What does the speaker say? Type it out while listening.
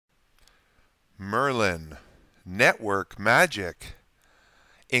Merlin, network magic,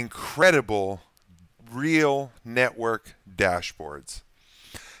 incredible real network dashboards.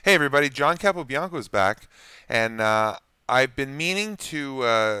 Hey everybody, John Capobianco is back, and I've been meaning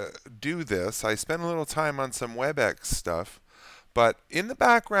to do this. I spent a little time on some WebEx stuff, but in the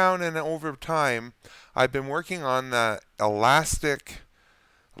background and over time, I've been working on the Elastic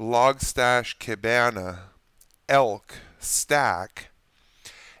Logstash Kibana ELK stack,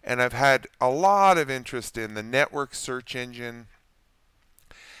 and I've had a lot of interest in the network search engine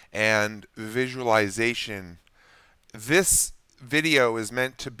and visualization. This video is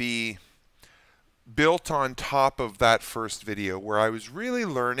meant to be built on top of that first video where I was really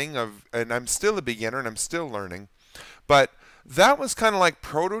learning and I'm still a beginner and I'm still learning, but that was kind of like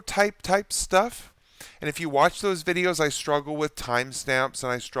prototype type stuff. And if you watch those videos, I struggle with timestamps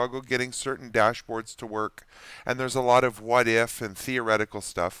and I struggle getting certain dashboards to work, and there's a lot of what if and theoretical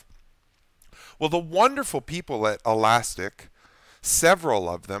stuff. Well, the wonderful people at Elastic, several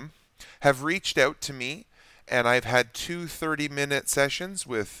of them, have reached out to me, and I've had two 30-minute sessions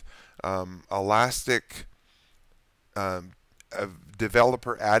with Elastic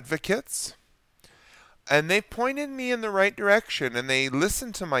developer advocates, and they pointed me in the right direction, and they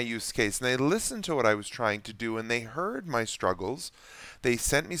listened to my use case, and they listened to what I was trying to do, and they heard my struggles. They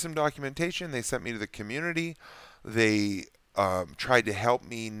sent me some documentation. They sent me to the community. They tried to help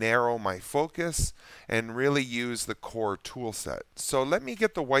me narrow my focus and really use the core tool set. So let me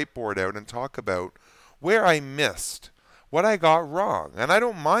get the whiteboard out and talk about where I missed, what I got wrong. And I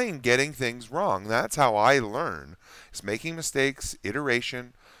don't mind getting things wrong. That's how I learn. It's making mistakes,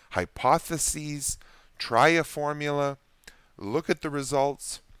 iteration, hypotheses, try a formula, look at the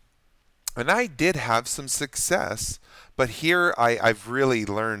results. And I did have some success, but here I've really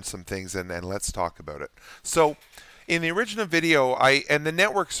learned some things, and let's talk about it. So in the original video, and the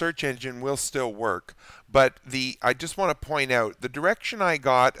network search engine will still work, but I just want to point out the direction I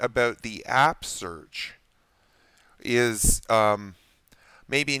got about the app search is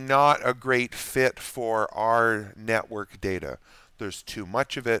maybe not a great fit for our network data. There's too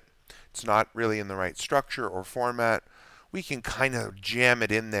much of it. It's not really in the right structure or format. We can kind of jam it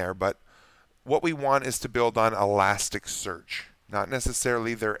in there, but what we want is to build on Elasticsearch, not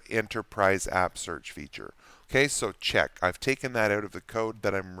necessarily their enterprise app search feature. Okay, so check. I've taken that out of the code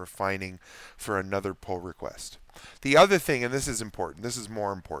that I'm refining for another pull request. The other thing, and this is important, this is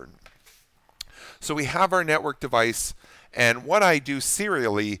more important. So we have our network device, and what I do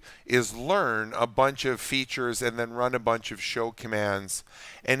serially is learn a bunch of features and then run a bunch of show commands.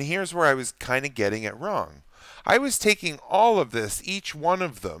 And here's where I was kind of getting it wrong. I was taking all of this, each one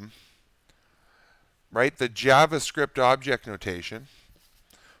of them, right? The JavaScript object notation,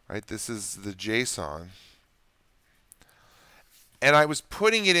 right? This is the JSON. And I was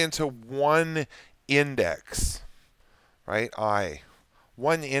putting it into one index, right?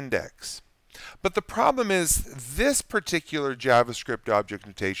 One index. But the problem is this particular JavaScript object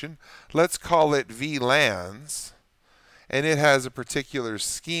notation, let's call it VLANs, and it has a particular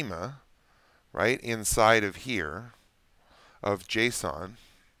schema, right, inside of here of JSON.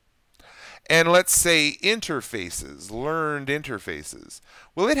 And let's say interfaces, learned interfaces.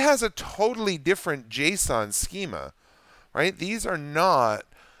 Well, it has a totally different JSON schema, right? These are not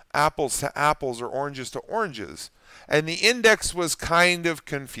apples to apples or oranges to oranges. And the index was kind of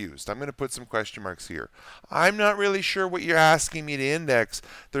confused. I'm going to put some question marks here. I'm not really sure what you're asking me to index.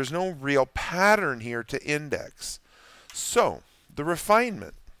 There's no real pattern here to index. So, the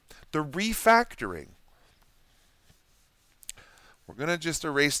refinement, the refactoring. We're going to just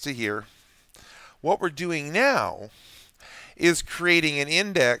erase to here. What we're doing now is creating an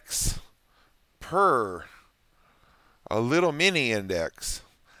index per a little mini index.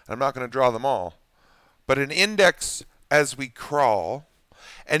 I'm not going to draw them all, but an index as we crawl,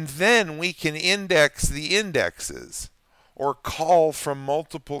 and then we can index the indexes or call from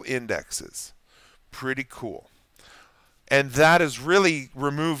multiple indexes. Pretty cool. And that has really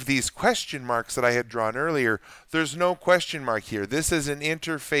removed these question marks that I had drawn earlier. There's no question mark here. This is an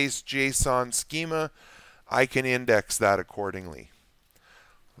interface JSON schema. I can index that accordingly.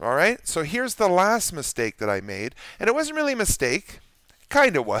 All right, so here's the last mistake that I made, and it wasn't really a mistake. It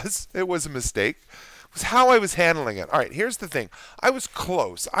kind of was. It was a mistake. It was how I was handling it. All right, here's the thing. I was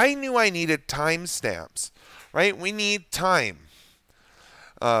close. I knew I needed timestamps, right? We need time.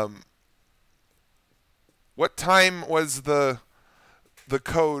 What time was the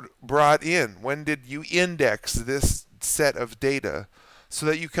code brought in? When did you index this set of data so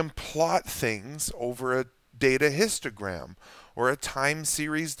that you can plot things over a data histogram or a time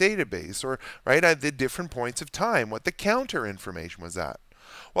series database, or right at the different points of time, what the counter information was at?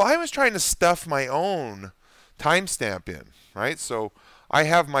 Well, I was trying to stuff my own timestamp in, right? So I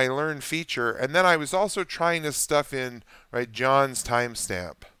have my learn feature, and then I was also trying to stuff in, right, John's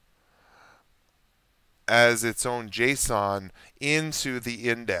timestamp as its own JSON into the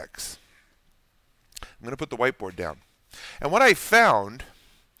index. I'm going to put the whiteboard down. And what I found,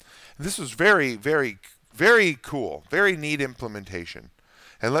 this was very, very, very cool, very neat implementation.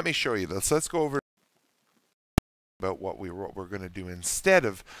 And let me show you this. Let's go over about what we're going to do instead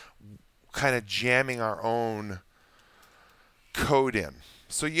of kind of jamming our own code in.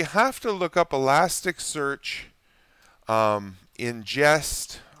 So you have to look up Elasticsearch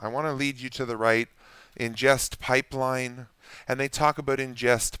ingest. I want to lead you to the right. Ingest pipeline. And they talk about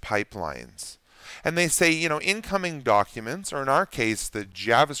ingest pipelines. And they say, you know, incoming documents, or in our case, the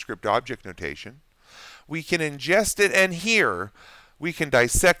JavaScript object notation, we can ingest it, and here we can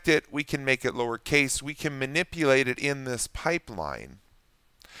dissect it, we can make it lowercase, we can manipulate it in this pipeline,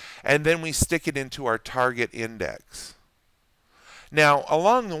 and then we stick it into our target index. Now,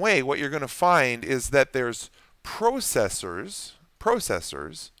 along the way, what you're going to find is that there's processors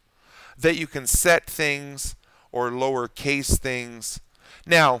that you can set things or lowercase things.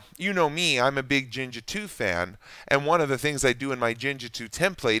 Now, you know me, I'm a big Jinja 2 fan, and one of the things I do in my Jinja 2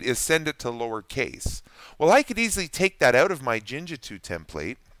 template is send it to lowercase. Well, I could easily take that out of my Jinja 2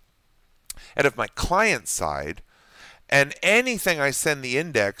 template, out of my client side, and anything I send the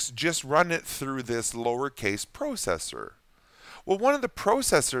index, just run it through this lowercase processor. Well, one of the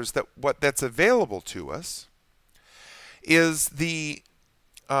processors that's available to us is the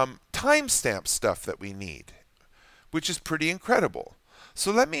timestamp stuff that we need, which is pretty incredible. So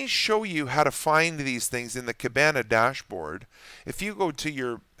let me show you how to find these things in the Kibana dashboard. If you go to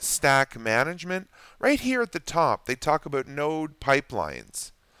your stack management, right here at the top, they talk about node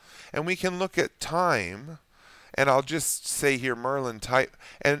pipelines. And we can look at time, and I'll just say here Merlin type,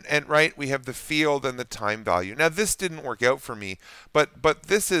 and right, we have the field and the time value. Now this didn't work out for me, but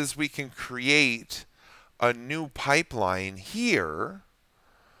this is, we can create a new pipeline here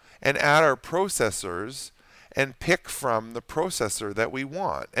and add our processors and pick from the processor that we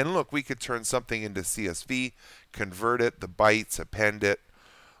want. And look, we could turn something into CSV, convert it, the bytes, append it,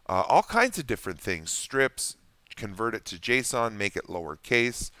 all kinds of different things. Strips, convert it to JSON, make it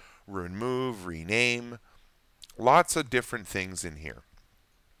lowercase, remove, rename, lots of different things in here.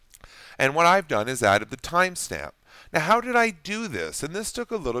 And what I've done is added the timestamp. Now, how did I do this? And this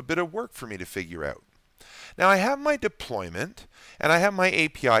took a little bit of work for me to figure out. Now, I have my deployment, and I have my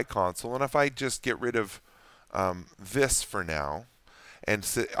API console, and if I just get rid of this for now, and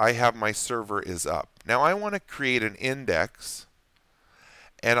so I have my server is up. Now I want to create an index,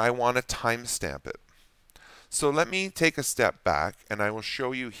 and I want to timestamp it. So let me take a step back, and I will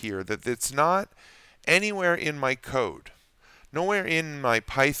show you here that it's not anywhere in my code. Nowhere in my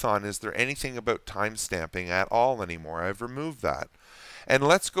Python is there anything about timestamping at all anymore. I've removed that. And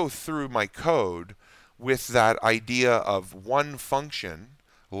let's go through my code with that idea of one function,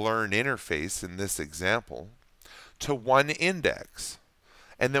 learn interface in this example, to one index.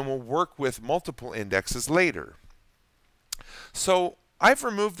 And then we'll work with multiple indexes later. So I've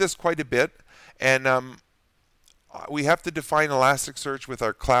removed this quite a bit, and we have to define Elasticsearch with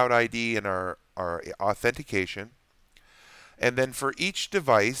our Cloud ID and our authentication. And then for each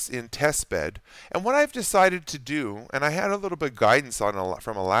device in testbed, and what I've decided to do, and I had a little bit of guidance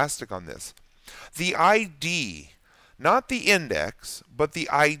from Elastic on this, the ID, not the index, but the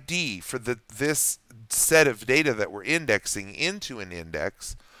ID for this set of data that we're indexing into an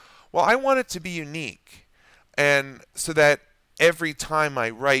index, well, I want it to be unique. And so that every time I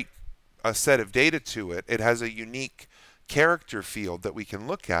write a set of data to it, it has a unique character field that we can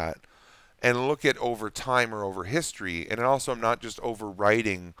look at and look at over time or over history. And also, I'm not just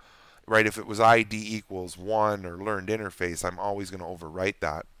overwriting, right? If it was ID equals 1 or learned interface, I'm always going to overwrite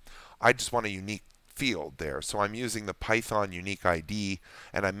that. I just want a unique field there. So I'm using the Python unique ID,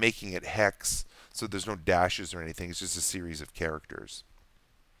 and I'm making it hex, so there's no dashes or anything. It's just a series of characters.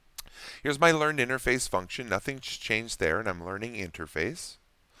 Here's my learned interface function. Nothing's changed there, and I'm learning interface.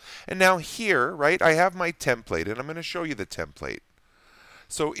 And now here, right, I have my template, and I'm going to show you the template.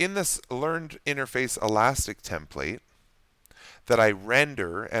 So in this learned interface Elastic template that I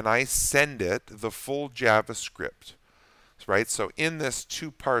render, and I send it the full JavaScript, right? So in this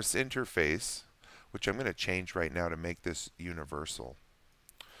to-parse interface, which I'm going to change right now to make this universal,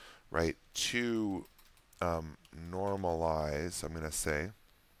 right, to normalize, I'm going to say,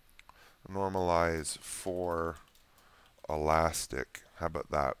 normalize for Elastic. How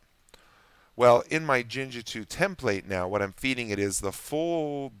about that? Well, in my Jinja 2 template now, what I'm feeding it is the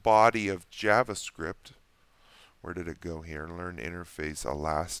full body of JavaScript, Where did it go here? Learn interface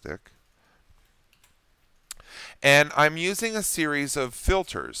elastic. And I'm using a series of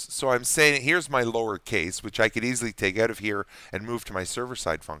filters. So I'm saying here's my lowercase, which I could easily take out of here and move to my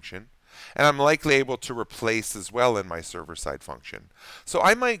server-side function. And I'm likely able to replace as well in my server-side function. So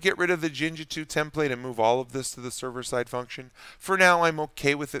I might get rid of the Jinja2 template and move all of this to the server-side function. For now, I'm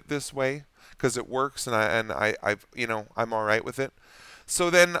okay with it this way because it works, and I'm all right with it. So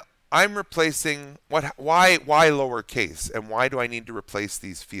then I'm replacing why lowercase, and why do I need to replace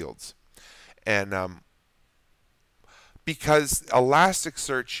these fields? And because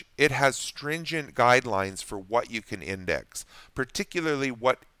Elasticsearch, it has stringent guidelines for what you can index, particularly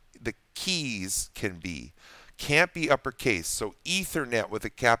what the keys can be. Can't be uppercase. So Ethernet with a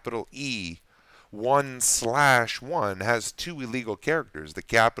capital E, 1/1 has two illegal characters, the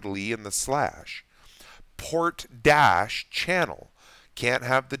capital E and the slash. Port dash channel, can't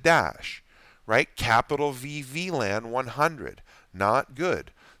have the dash, right? Capital V VLAN 100, not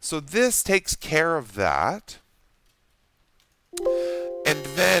good. So this takes care of that. And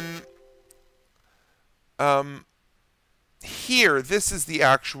then here, this is the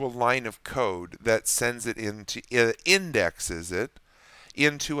actual line of code that sends it into, indexes it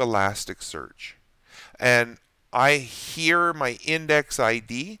into Elasticsearch. And here my index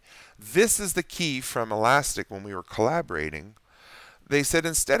ID, this is the key from Elastic when we were collaborating. They said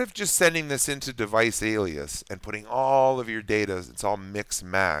instead of just sending this into device alias and putting all of your data, it's all mixed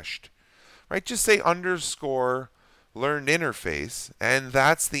mashed, right? Just say underscore learned interface, and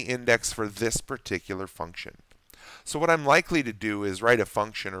that's the index for this particular function. So what I'm likely to do is write a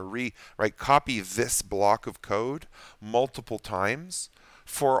function or copy this block of code multiple times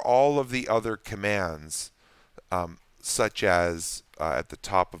for all of the other commands, such as at the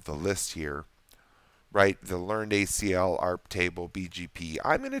top of the list here, right? The learned ACL, ARP table, BGP.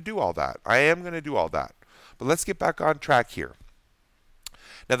 I'm going to do all that. I am going to do all that. But let's get back on track here.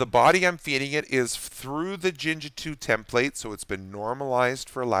 Now the body I'm feeding it is through the Jinja2 template, so it's been normalized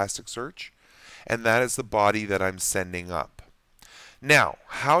for Elasticsearch, and that is the body that I'm sending up. Now,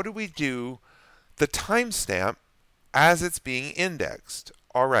 how do we do the timestamp as it's being indexed?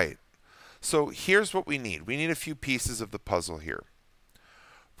 All right, so here's what we need. We need a few pieces of the puzzle here.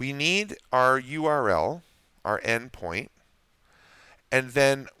 We need our URL, our endpoint, and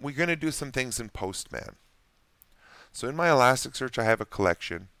then we're going to do some things in Postman. So in my Elasticsearch, I have a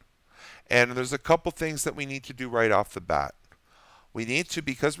collection, and there's a couple things that we need to do right off the bat. We need to,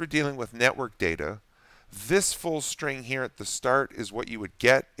 because we're dealing with network data, this full string here at the start is what you would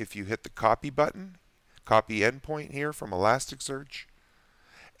get if you hit the copy button, copy endpoint here from Elasticsearch.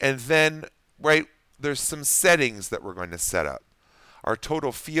 And then, right, there's some settings that we're going to set up. Our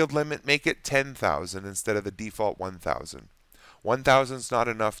total field limit, make it 10,000 instead of the default 1,000. 1,000 is not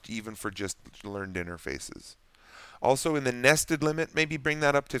enough even for just learned interfaces. Also in the nested limit, maybe bring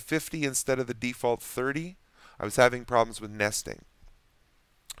that up to 50 instead of the default 30. I was having problems with nesting.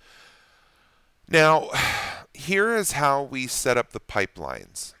 Now, here is how we set up the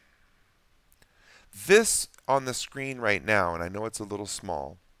pipelines. This on the screen right now, and I know it's a little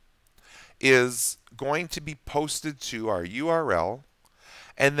small, is going to be posted to our URL,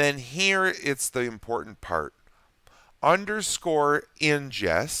 and then here it's the important part. Underscore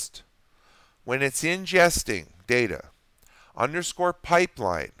ingest, when it's ingesting data, underscore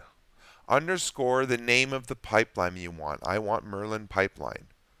pipeline, underscore the name of the pipeline you want. I want Merlin pipeline.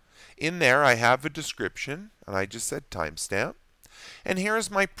 In there I have a description, and I just said timestamp. And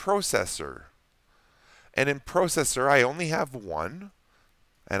here's my processor. And in processor I only have one,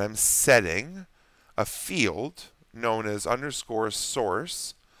 and I'm setting a field known as underscore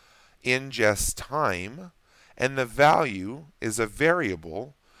source ingest time, and the value is a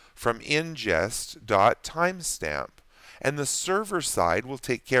variable from ingest.timestamp. And the server side will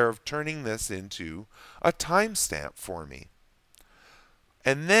take care of turning this into a timestamp for me.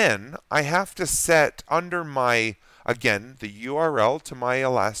 And then I have to set under my, again, the URL to my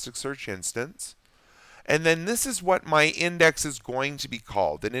Elasticsearch instance. And then this is what my index is going to be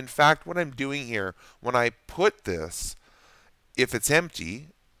called. And in fact, what I'm doing here, when I put this, if it's empty,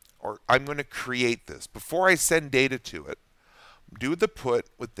 or I'm going to create this. Before I send data to it, do the put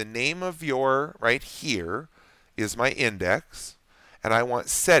with the name of your, right here, is my index. And I want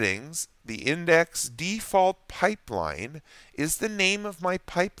settings. The index default pipeline is the name of my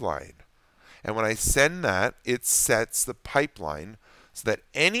pipeline. And when I send that, it sets the pipeline so that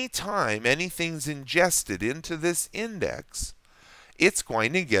anytime anything's ingested into this index, it's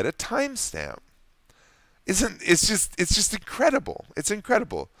going to get a timestamp. Isn't it's just incredible. It's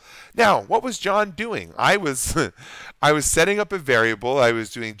incredible. Now, what was John doing? I was I was setting up a variable. I was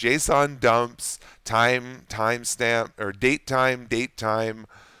doing JSON dumps, timestamp or date time,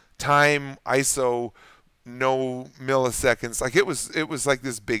 time ISO no milliseconds. Like it was like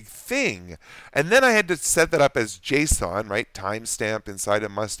this big thing. And then I had to set that up as JSON, right? Timestamp inside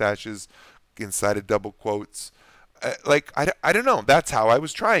of mustaches, inside of double quotes. I don't know. That's how I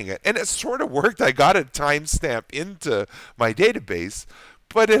was trying it, and it sort of worked. I got a timestamp into my database,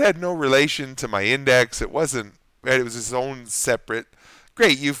 but it had no relation to my index. It wasn't. It was its own separate.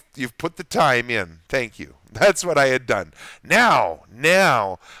 Great, you've put the time in. Thank you. That's what I had done.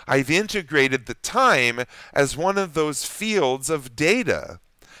 Now I've integrated the time as one of those fields of data,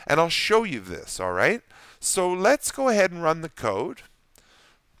 and I'll show you this. All right. So let's go ahead and run the code.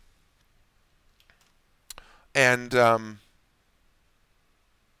 And I'm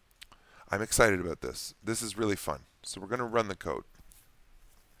excited about this. This is really fun. So we're going to run the code.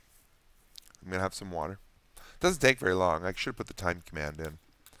 I'm going to have some water. It doesn't take very long. I should have put the time command in.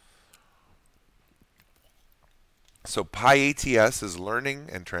 So PyATS is learning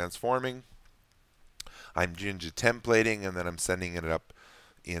and transforming. I'm Jinja templating, and then I'm sending it up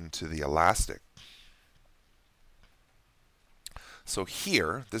into the Elastic. So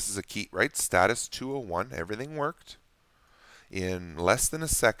here, this is a key, right? Status 201. Everything worked in less than a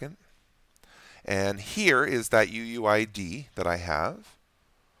second. And here is that UUID that I have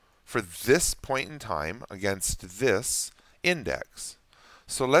for this point in time against this index.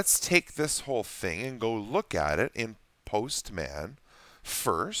 So let's take this whole thing and go look at it in Postman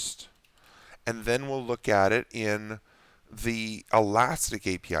first, and then we'll look at it in the Elastic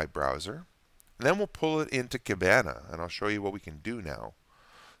API browser. And then we'll pull it into Kibana, and I'll show you what we can do now.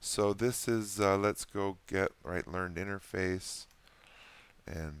 So this is, let's go get, right, learned interface.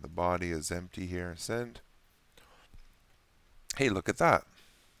 And the body is empty here. Send. Hey, look at that.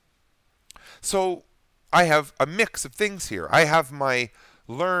 So I have a mix of things here. I have my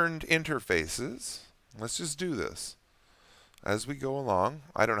learned interfaces. Let's just do this as we go along.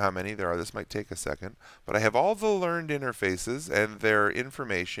 I don't know how many there are. This might take a second. But I have all the learned interfaces and their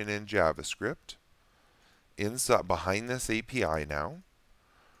information in JavaScript inside behind this API now.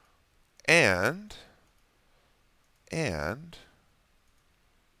 And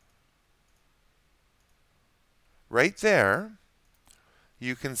right there,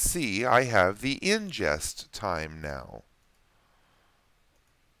 you can see I have the ingest time now,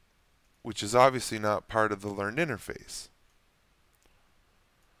 which is obviously not part of the learned interface.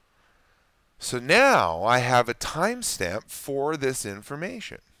 So now I have a timestamp for this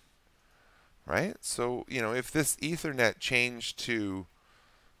information, right? So, you know, if this Ethernet changed to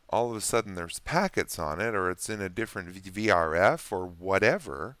all of a sudden there's packets on it, or it's in a different VRF or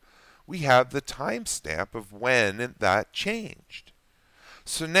whatever, we have the timestamp of when that changed.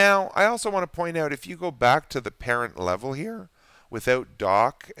 So now I also want to point out, if you go back to the parent level here without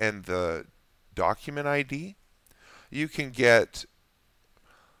doc and the document ID, you can get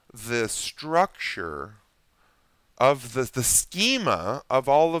the structure of the schema of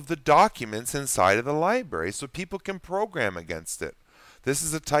all of the documents inside of the library, so people can program against it. This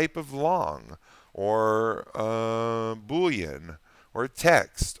is a type of long, or Boolean, or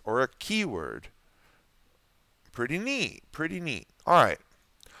text, or a keyword. Pretty neat, pretty neat. All right,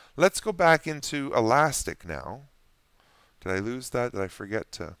 let's go back into Elastic now. Did I lose that? Did I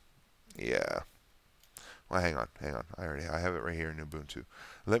forget to? Yeah. Well, hang on. I have it right here in Ubuntu.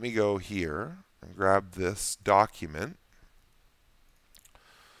 Let me go here and grab this document,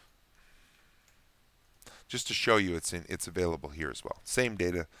 just to show you it's available here as well. Same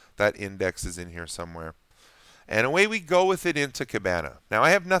data. That index is in here somewhere. And away we go with it into Kibana. Now, I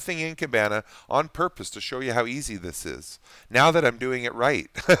have nothing in Kibana on purpose to show you how easy this is, now that I'm doing it right.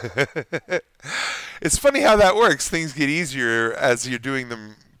 It's funny how that works. Things get easier as you're doing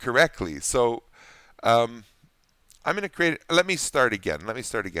them correctly. So I'm going to create, let me start again.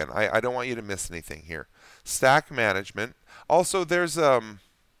 I don't want you to miss anything here. Stack management. Also, there's, if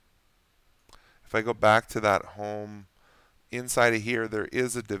I go back to that home, inside of here, there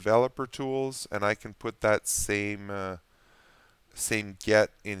is a developer tools, and I can put that same get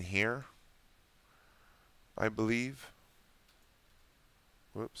in here, I believe.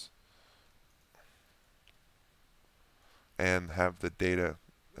 Whoops. And have the data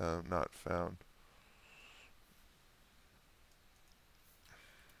not found.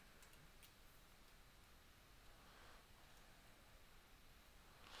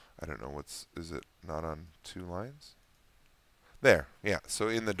 I don't know is it not on 2 lines? There, yeah. So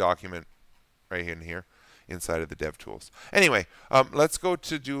in the document right in here, inside of the DevTools. Anyway, let's go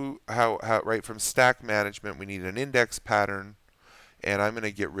to do how right from stack management. We need an index pattern, and I'm going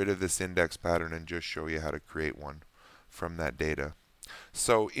to get rid of this index pattern and just show you how to create one from that data.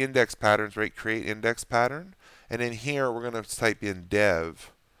 So index patterns, right? Create index pattern, and in here we're going to type in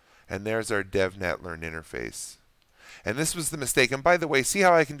dev, and there's our DevNet Learn interface. And this was the mistake. And by the way, see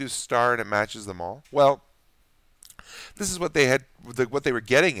how I can do star and it matches them all? Well, this is what they had, what they were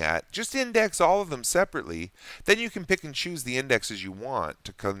getting at. Just index all of them separately. Then you can pick and choose the indexes you want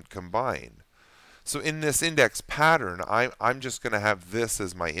to combine. So in this index pattern, I'm just going to have this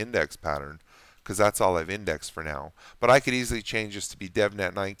as my index pattern because that's all I've indexed for now. But I could easily change this to be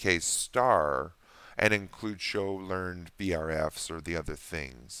DevNet 9K star and include show learned BRFs or the other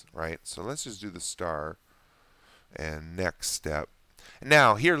things, right? So let's just do the star and next step.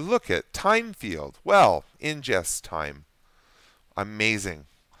 Now here, look at time field. Well, ingest time. Amazing.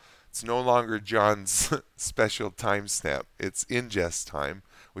 It's no longer John's special timestamp. It's ingest time,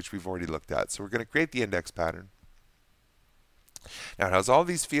 which we've already looked at. So we're going to create the index pattern. Now it has all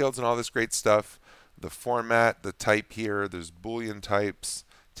these fields and all this great stuff. The format, the type here, there's Boolean types,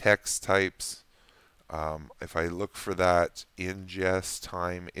 text types. If I look for that ingest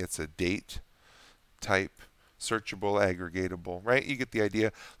time, it's a date type. Searchable, aggregatable, right? You get the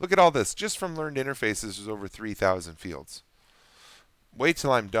idea. Look at all this. Just from learned interfaces, there's over 3,000 fields. Wait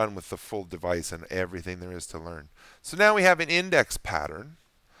till I'm done with the full device and everything there is to learn. So now we have an index pattern.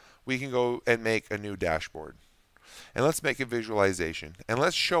 We can go and make a new dashboard. And let's make a visualization. And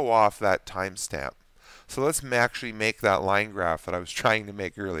let's show off that timestamp. So let's actually make that line graph that I was trying to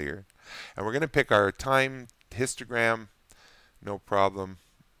make earlier. And we're going to pick our time histogram. No problem.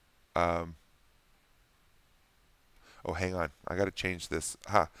 Oh, hang on. I got to change this.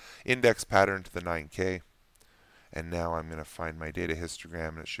 Index pattern to the 9K. And now I'm going to find my data histogram,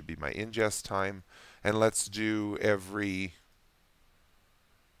 and it should be my ingest time. And let's do every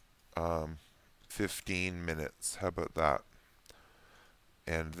 15 minutes. How about that?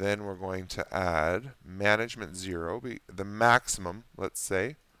 And then we're going to add management 0, the maximum, let's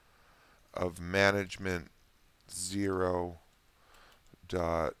say, of management 0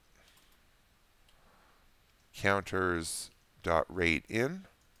 dot counters dot rate in,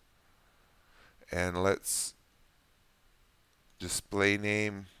 and let's display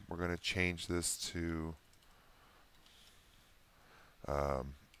name, we're going to change this to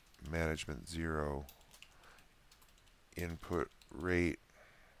management 0 input rate.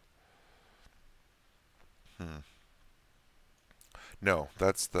 No,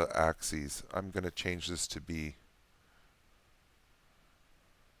 that's the axes. I'm going to change this to be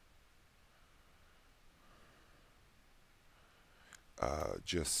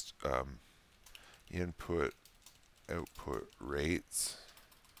just input output rates.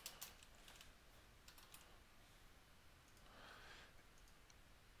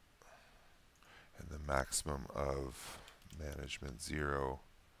 And the maximum of management 0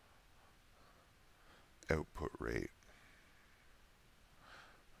 output rate.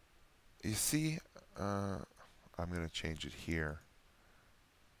 You see, I'm going to change it here.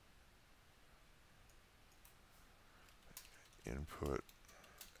 Input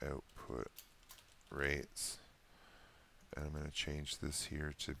output rates. And I'm going to change this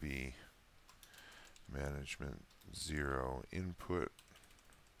here to be management 0 input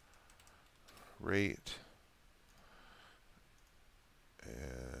rate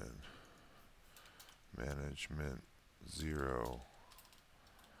and management 0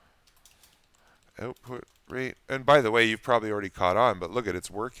 output rate. And by the way, you've probably already caught on, but look at it's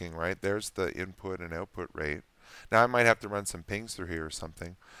working, right? There's the input and output rate. Now I might have to run some pings through here or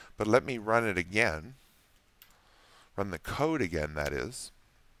something, but let me run it again. Run the code again, that is.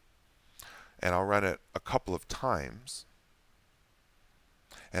 And I'll run it a couple of times.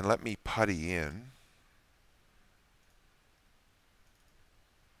 And let me putty in.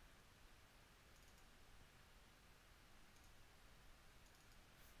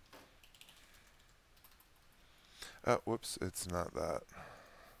 Whoops, it's not that.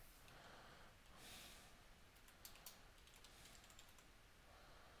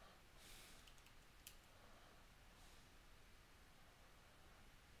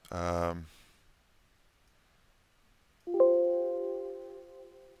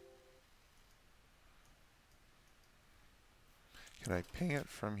 Can I ping it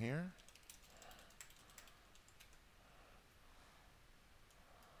from here?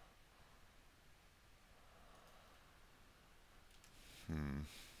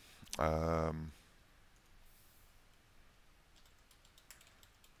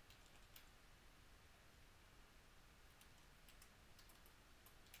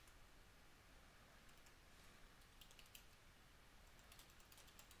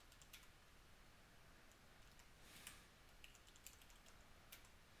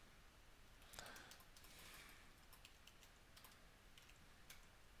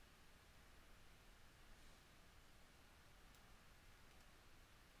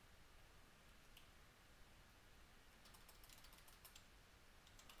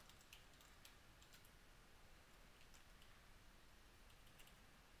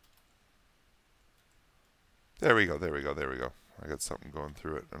 There we go, there we go, there we go. I got something going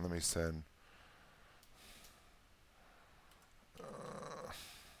through it. And let me send.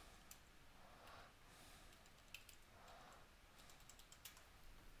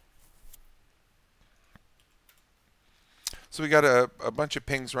 So we got a bunch of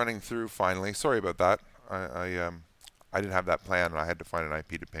pings running through finally. Sorry about that. I didn't have that plan, and I had to find an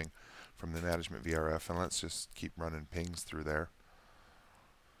IP to ping from the management VRF. And let's just keep running pings through there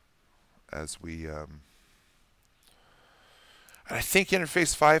as we. And I think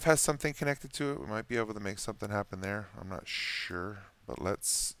interface 5 has something connected to it. We might be able to make something happen there. I'm not sure, but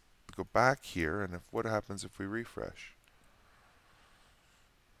let's go back here. And what happens if we refresh?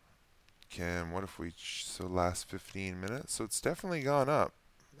 What if we, so last 15 minutes? So it's definitely gone up.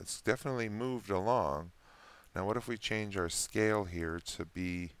 It's definitely moved along. Now what if we change our scale here to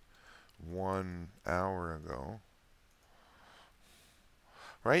be 1 hour ago?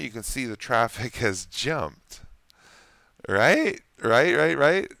 Right? You can see the traffic has jumped. Right?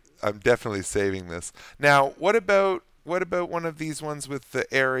 Right? I'm definitely saving this. Now, what about one of these ones with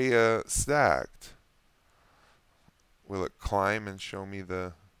the area stacked? Will it climb and show me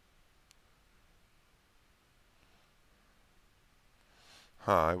the...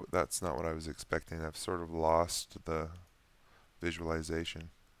 That's not what I was expecting. I've sort of lost the visualization.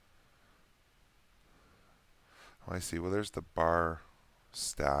 Oh, I see. Well, there's the bar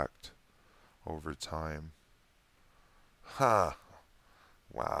stacked over time.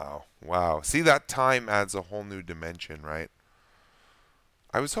 Wow. See, that time adds a whole new dimension, right?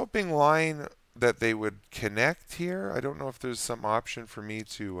 I was hoping line that they would connect here. I don't know if there's some option for me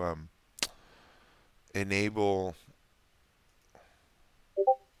to enable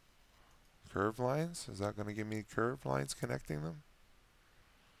curved lines. Is that going to give me curved lines connecting them?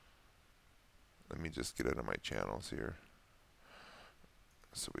 Let me just get out of my channels here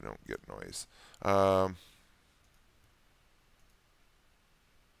so we don't get noise.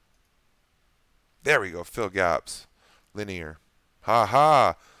 There we go. Fill gaps. Linear.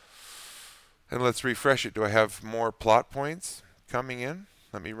 Ha. And let's refresh it. Do I have more plot points coming in?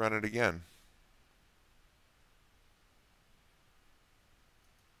 Let me run it again.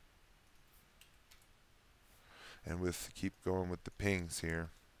 And keep going with the pings here.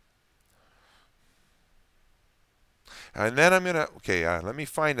 And then I'm going to, let me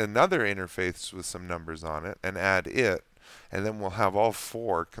find another interface with some numbers on it and add it. And then we'll have all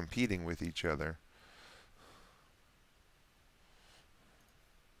 4 competing with each other.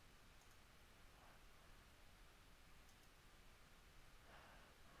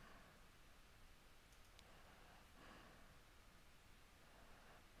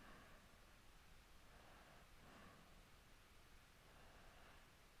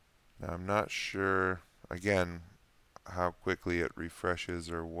 Now I'm not sure, again, how quickly it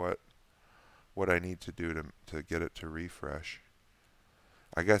refreshes or what I need to do to get it to refresh.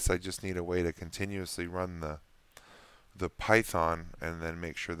 I guess I just need a way to continuously run the Python and then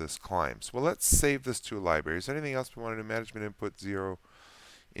make sure this climbs. Well, let's save this to a library. Is there anything else we want to do? Management input 0,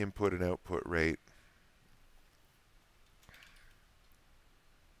 input and output rate.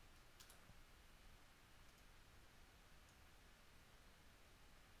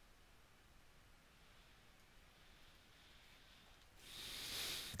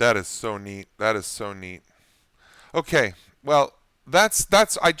 That is so neat. That is so neat. Okay, well, that's.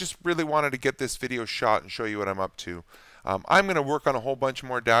 I just really wanted to get this video shot and show you what I'm up to. I'm going to work on a whole bunch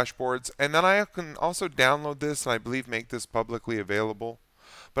more dashboards, and then I can also download this and I believe make this publicly available.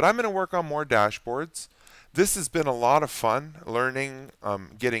 But I'm going to work on more dashboards. This has been a lot of fun learning,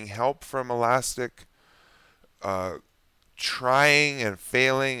 getting help from Elastic, trying and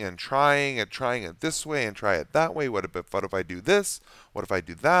failing and trying it this way and try it that way. What if I do this? What if I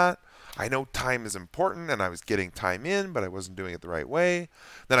do that? I know time is important and I was getting time in, but I wasn't doing it the right way.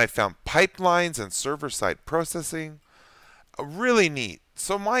 Then I found pipelines and server-side processing. Really neat.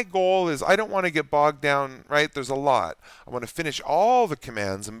 So my goal is I don't want to get bogged down, right? There's a lot. I want to finish all the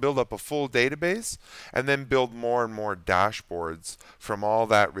commands and build up a full database and then build more and more dashboards from all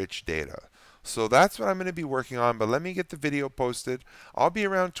that rich data. So that's what I'm going to be working on, but let me get the video posted. I'll be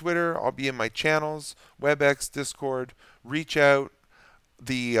around Twitter. I'll be in my channels, WebEx, Discord. Reach out.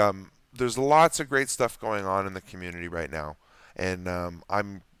 There's lots of great stuff going on in the community right now. And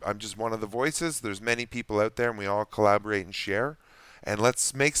I'm just one of the voices. There's many people out there, and we all collaborate and share. And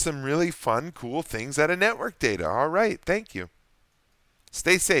let's make some really fun, cool things out of network data. All right. Thank you.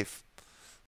 Stay safe.